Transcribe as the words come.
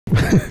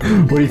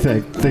What do you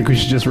think? Think we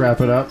should just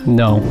wrap it up?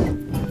 No,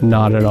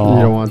 not at all.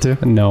 You don't want to?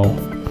 No.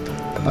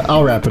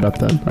 I'll wrap it up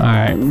then. All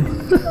right.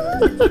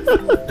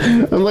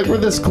 I'm like, we're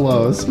this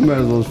close. Might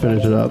as well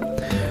finish it up.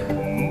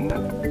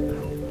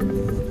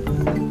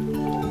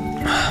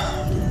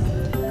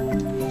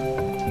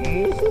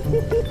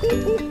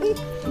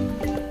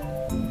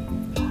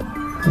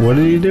 What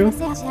did he do?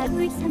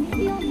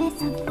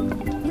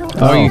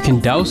 Oh, you can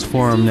douse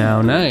for him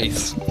now.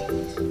 Nice. Let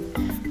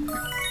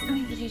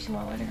me get you some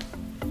more water.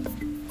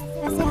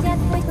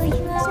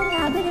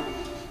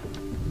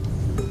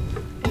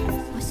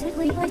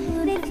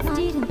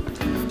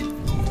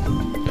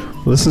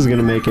 Well, this is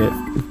gonna make it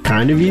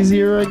kind of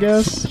easier, I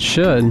guess. It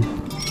should.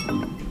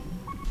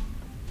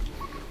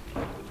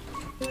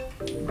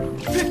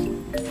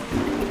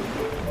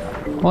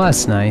 Well,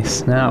 that's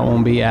nice. Now it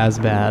won't be as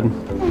bad.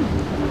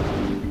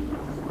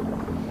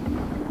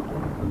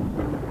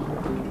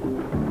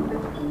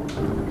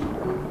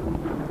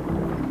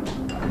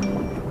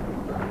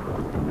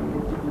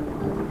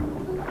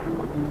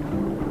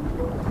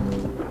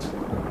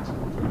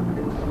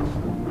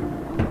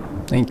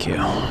 Thank you.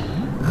 I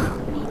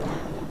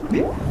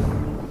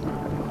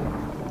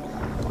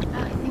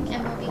think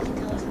MLB can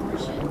tell us more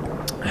shit.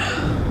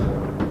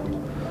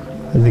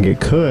 I think it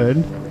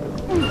could.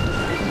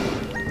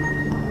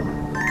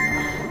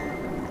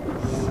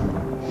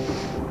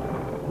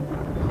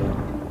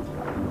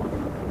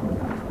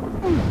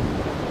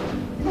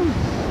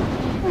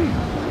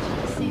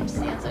 The same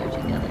stance are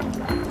together.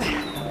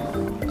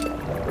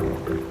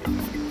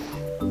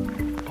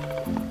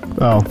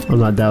 Oh, I'm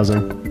not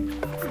dowsing.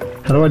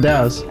 How do I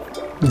douse?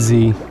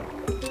 Z.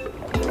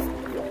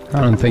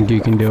 I don't think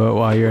you can do it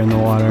while you're in the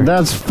water.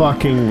 That's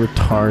fucking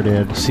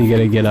retarded. So you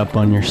gotta get up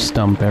on your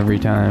stump every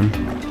time.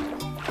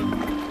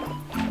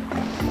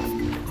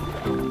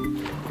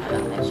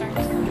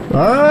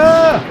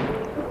 Ah!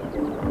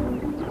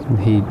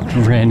 He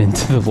ran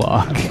into the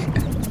log.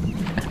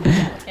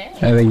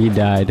 I think he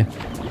died.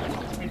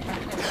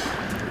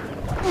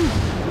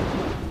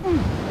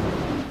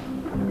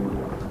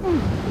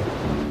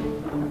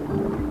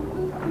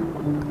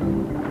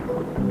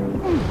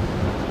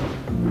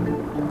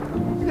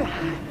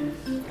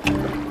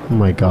 Oh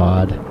my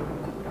god.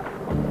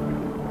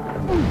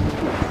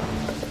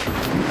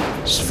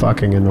 It's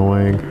fucking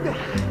annoying.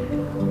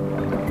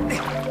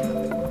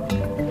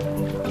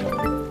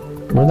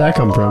 Where'd that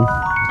come from?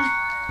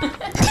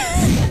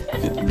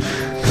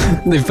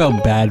 They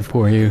felt bad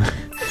for you.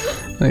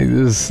 Like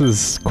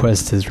this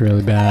quest is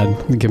really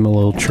bad. Give him a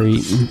little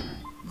treat.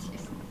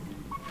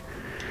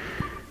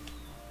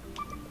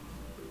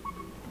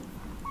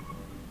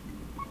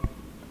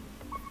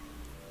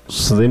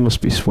 So they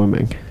must be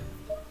swimming.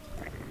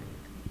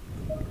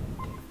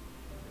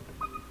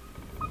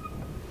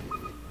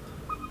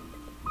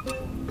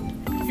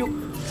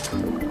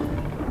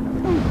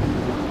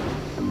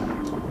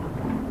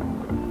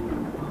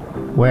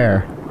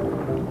 Where?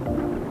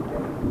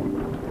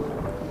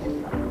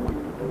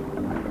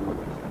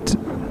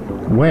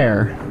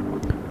 Where?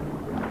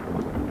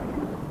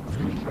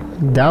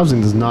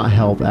 Dowsing does not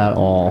help at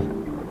all.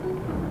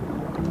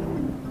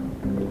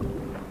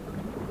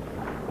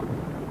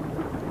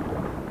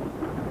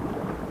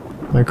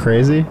 Am I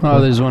crazy?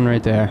 Oh, there's one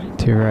right there.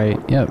 To your right.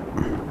 Yep.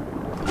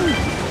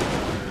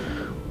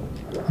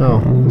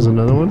 Oh, there's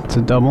another one? It's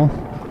a double.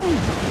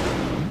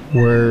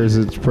 Where is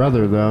its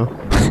brother, though?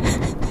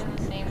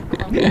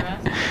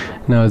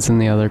 No, it's in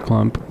the other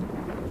clump.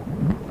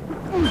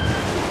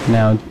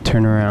 Now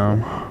turn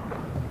around.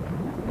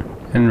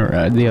 And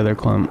the other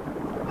clump.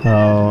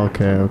 Oh,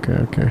 okay, okay,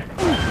 okay.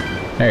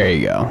 There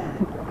you go.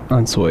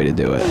 That's the way to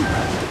do it.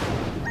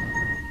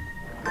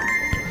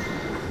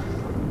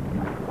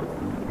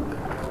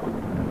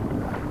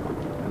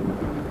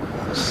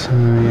 So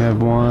we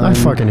have one. I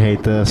fucking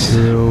hate this.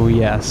 Two.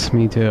 Yes,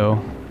 me too.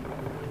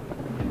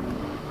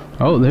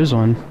 Oh, there's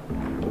one.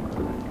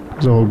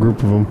 There's a whole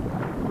group of them.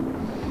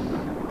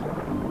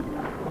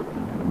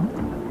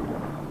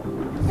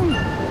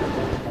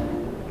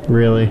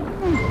 Really?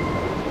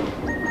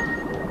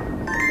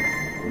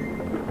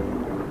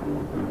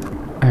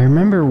 I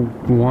remember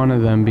one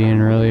of them being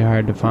really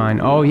hard to find.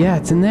 Oh yeah,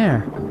 it's in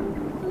there.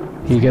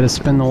 You gotta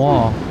spin the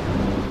wall.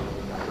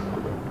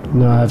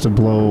 No, I have to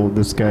blow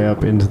this guy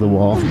up into the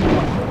wall.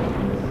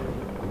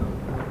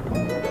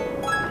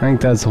 I think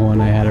that's the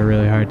one I had a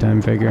really hard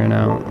time figuring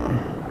out.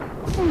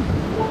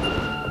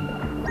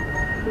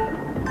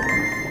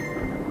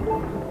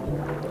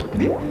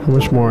 How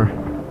much more?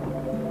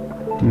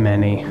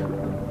 Many.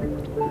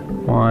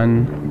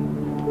 One.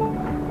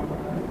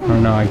 Oh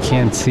no, I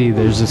can't see.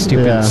 There's a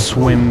stupid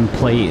swim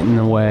plate in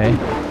the way.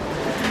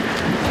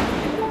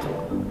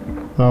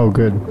 Oh,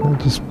 good. I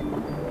just...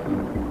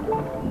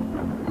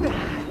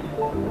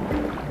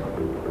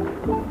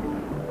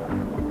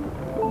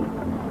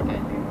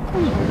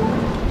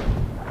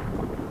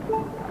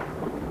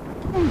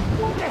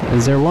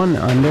 Is there one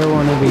under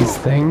one of these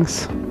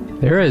things?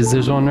 There is.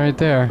 There's one right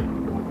there.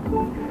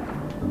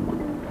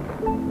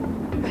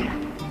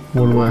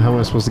 What am I, how am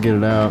I supposed to get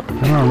it out?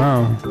 I don't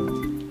know.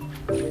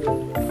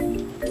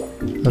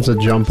 I have to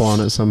jump on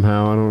it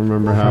somehow. I don't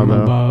remember how From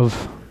though.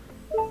 above.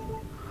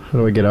 How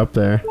do I get up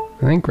there?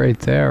 I think right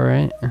there,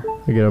 right?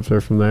 I get up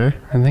there from there?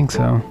 I think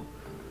so.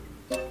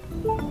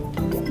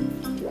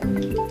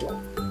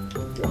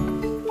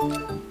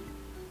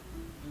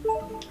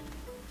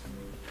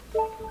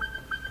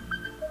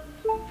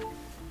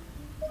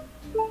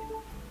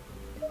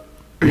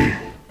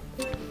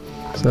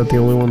 Is that the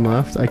only one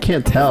left? I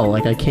can't tell.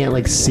 Like, I can't,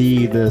 like,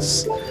 see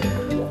this...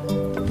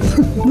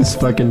 this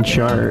fucking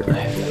chart.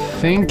 I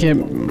think it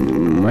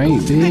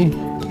might be.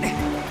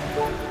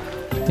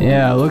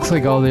 Yeah, it looks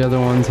like all the other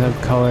ones have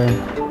color.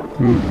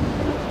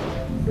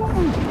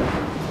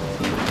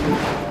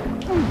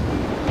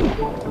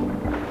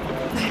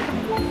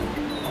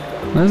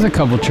 There's a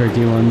couple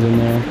tricky ones in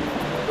there.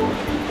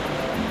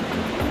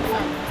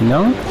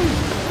 No?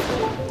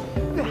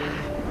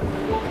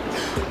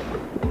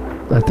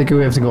 I think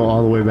we have to go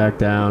all the way back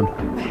down.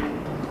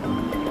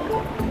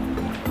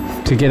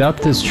 To get up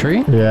this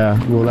tree? Yeah,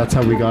 well that's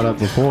how we got up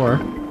before.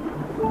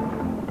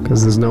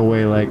 Because there's no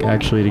way, like,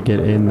 actually to get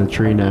in the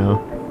tree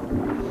now.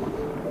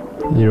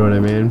 You know what I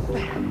mean?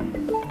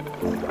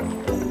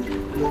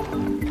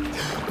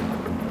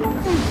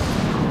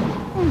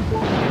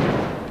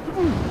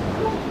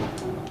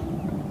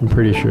 I'm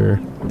pretty sure.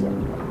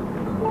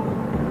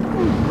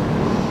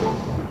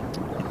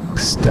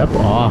 Step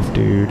off,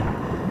 dude.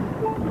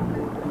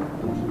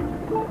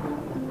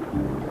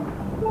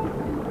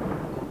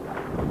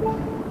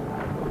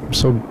 I'm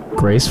so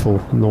graceful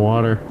in the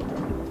water.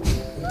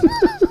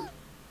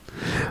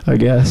 I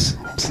guess.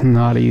 It's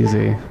not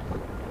easy.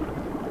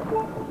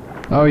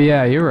 Oh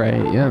yeah, you're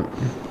right. Yep.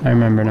 I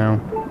remember now.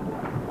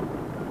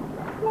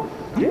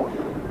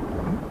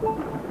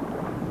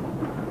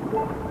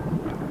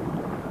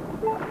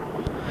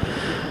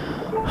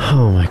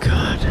 Oh my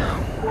god.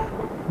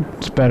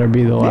 It's better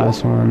be the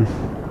last one.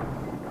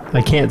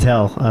 I can't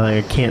tell.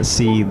 I can't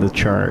see the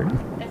chart.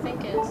 I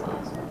think it is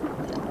awesome.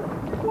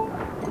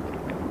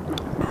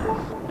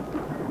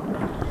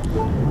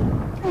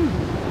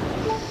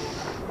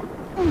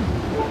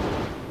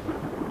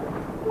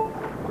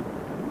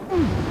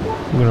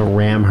 I'm gonna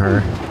ram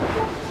her.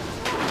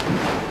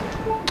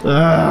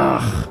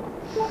 Ugh.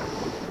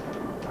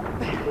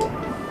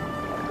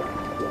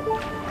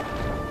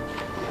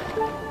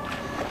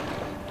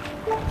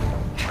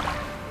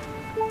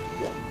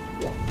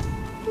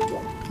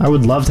 I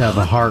would love to have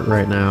a heart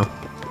right now.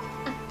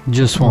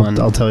 Just one.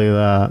 I'll tell you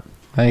that.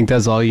 I think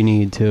that's all you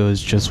need too,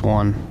 is just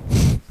one.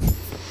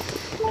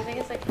 I think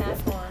it's like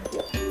half one.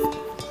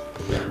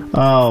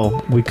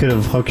 Oh, we could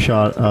have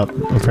hookshot up,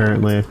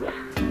 apparently.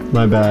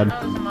 My bad. Oh,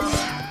 it's a mama.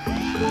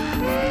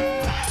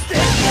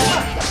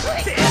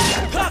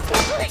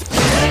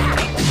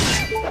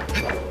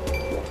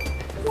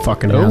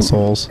 Fucking Oh.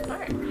 assholes.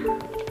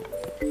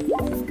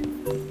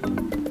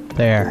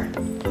 There.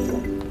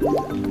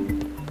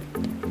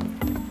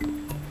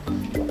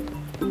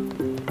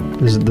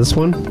 Is it this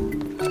one?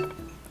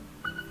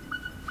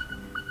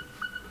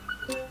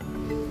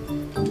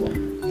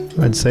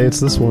 I'd say it's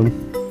this one.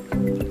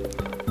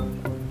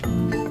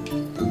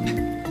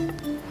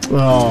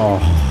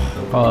 Oh.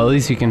 Well, at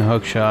least you can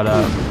hook shot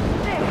up.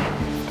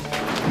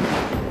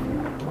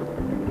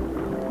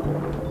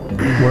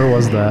 Where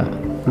was that?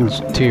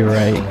 It's to your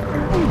right.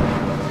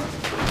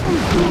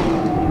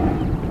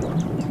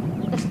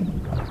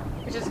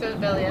 It just goes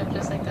belly up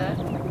just like that.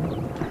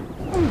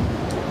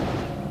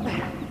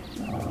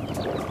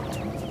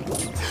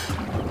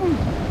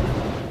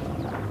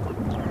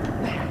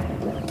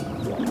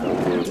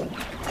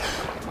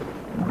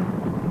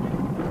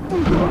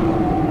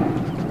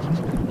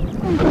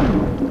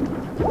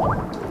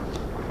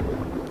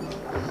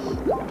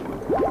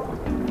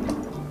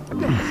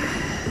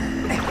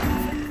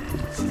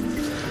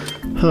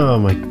 Oh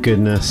my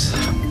goodness.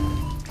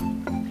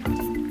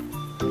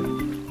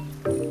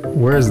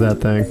 Where is that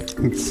thing?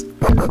 It's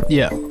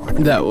yeah,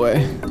 that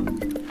way.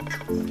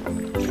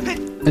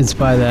 It's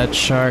by that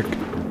shark.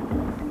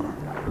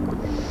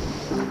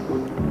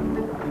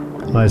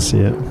 I see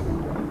it.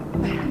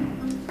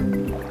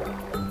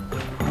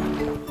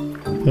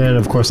 And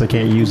of course I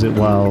can't use it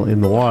while in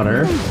the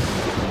water.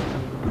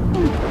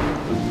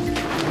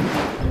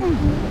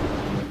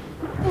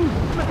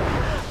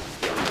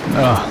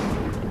 Oh,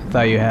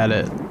 thought you had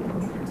it.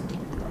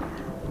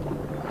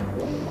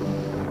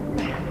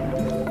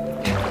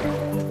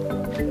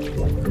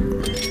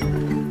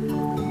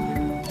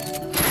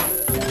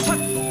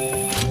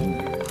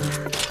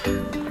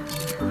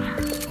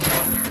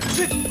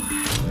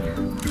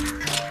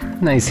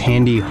 Nice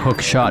handy hook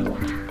shot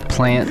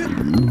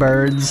plant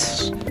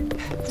birds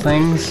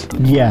things.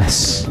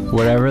 Yes.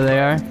 Whatever they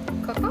are.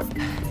 Coco?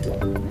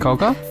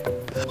 Coco?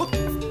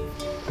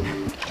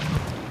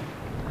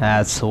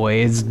 That's the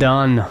way it's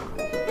done.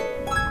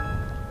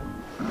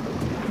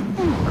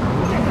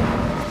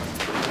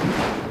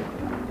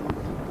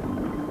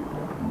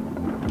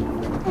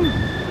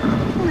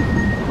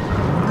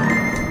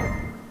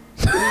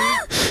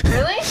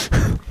 Really?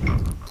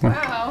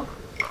 Wow.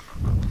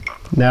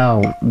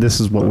 Now, this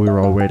is what we were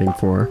all waiting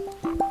for.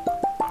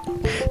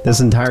 This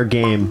entire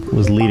game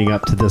was leading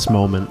up to this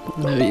moment.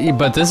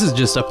 But this is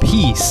just a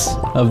piece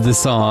of the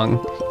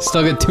song.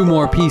 Still got 2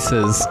 more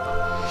pieces.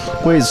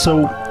 Wait,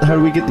 so how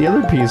do we get the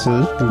other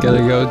pieces? Gotta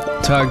go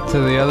talk to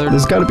the other.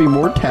 There's gotta be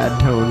more tad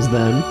tones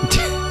then.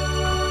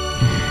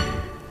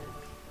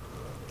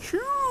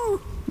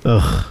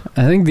 Ugh.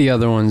 I think the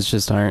other ones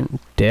just aren't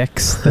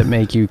dicks that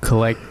make you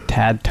collect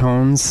tad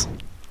tones.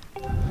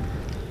 Oh,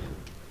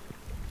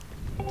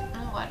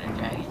 water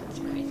dragon. It's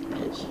a crazy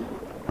bitch.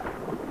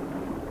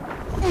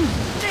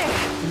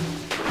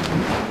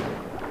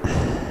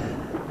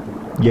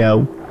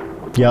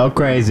 Yo,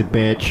 crazy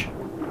bitch.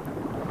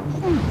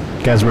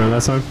 You guys remember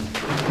that song?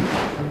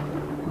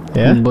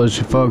 Yeah? But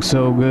you fuck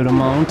so good,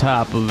 I'm on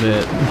top of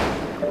it.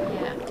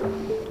 Yeah.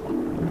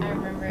 I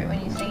remember it when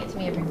you sing it to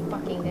me every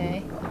fucking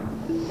day.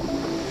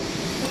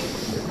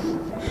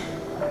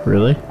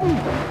 Really?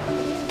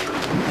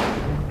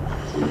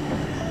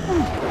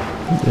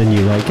 And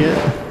you like it?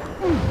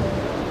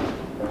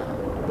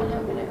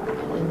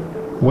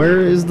 Where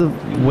is the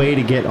way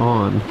to get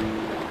on?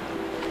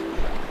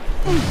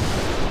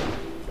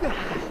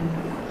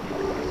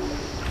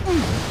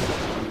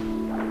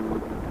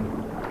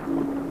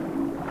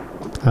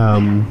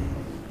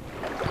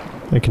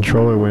 My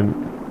controller went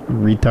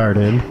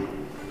retarded.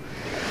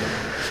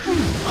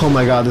 Oh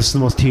my god, this is the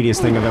most tedious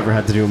thing I've ever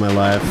had to do in my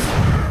life.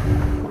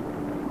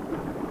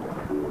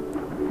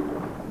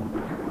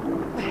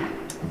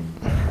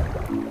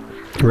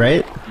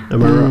 Right?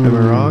 Am I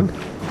wrong?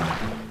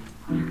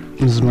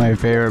 This is my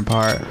favorite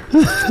part.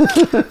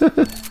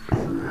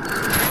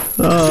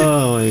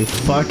 Oh my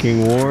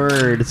fucking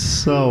word, it's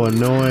so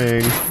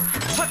annoying.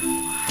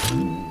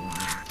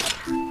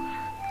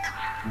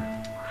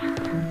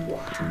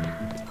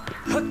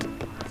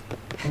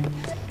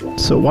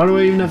 So why do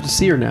I even have to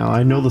see her now?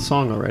 I know the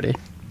song already.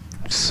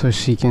 So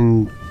she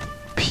can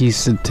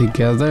piece it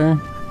together?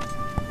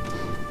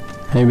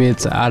 Maybe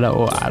it's out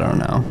of... I don't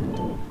know.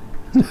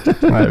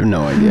 I have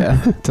no idea.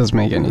 It doesn't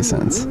make any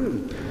sense.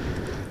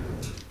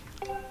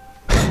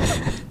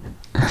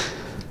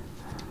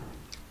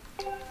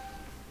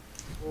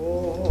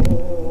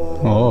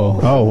 Oh.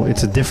 Oh,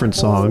 it's a different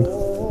song.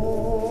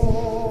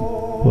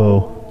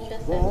 Whoa.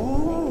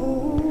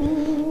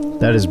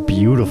 That is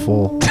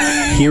beautiful.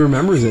 He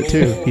remembers it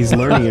too. He's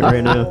learning it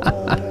right now.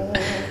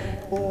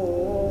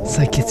 It's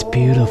like it's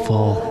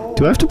beautiful.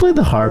 Do I have to play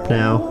the harp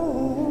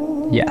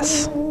now?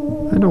 Yes.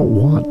 I don't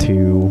want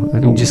to.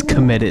 I You don't just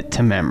commit it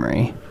to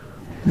memory.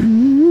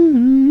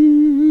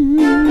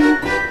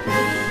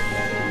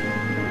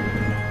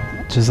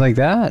 Just like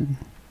that.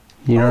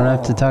 You don't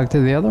have to talk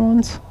to the other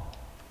ones?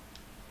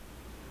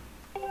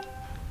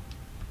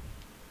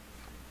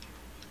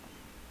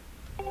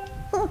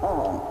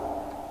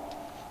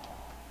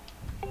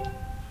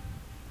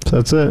 So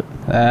that's it.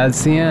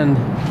 That's the end.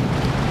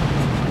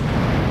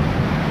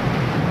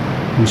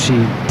 And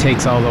she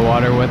takes all the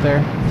water with her.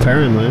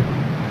 Apparently.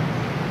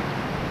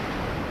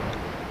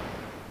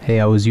 Hey,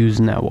 I was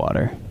using that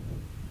water.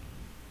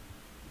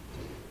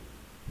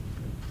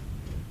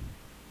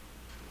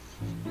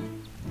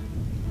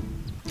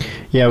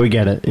 Yeah, we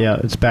get it. Yeah,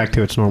 it's back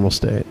to its normal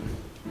state.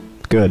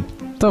 Good.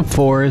 The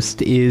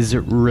forest is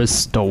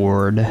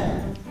restored.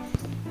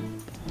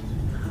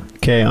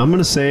 Okay, I'm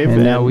gonna save.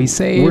 And now we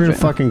save. We're gonna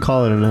fucking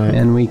call it a night.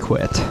 And we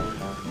quit.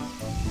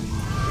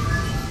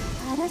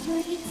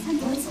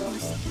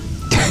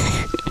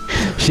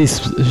 She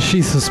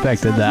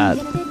suspected that.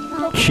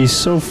 She's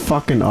so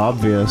fucking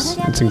obvious.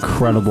 It's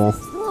incredible.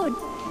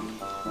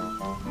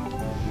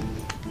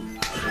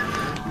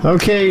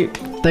 Okay,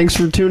 thanks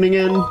for tuning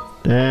in.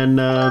 And,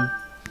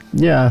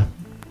 yeah.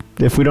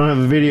 If we don't have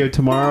a video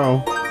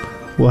tomorrow,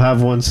 we'll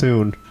have one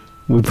soon.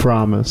 We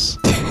promise.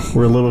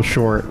 We're a little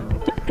short.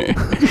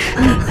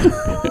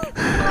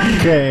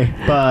 Okay,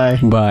 bye.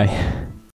 Bye.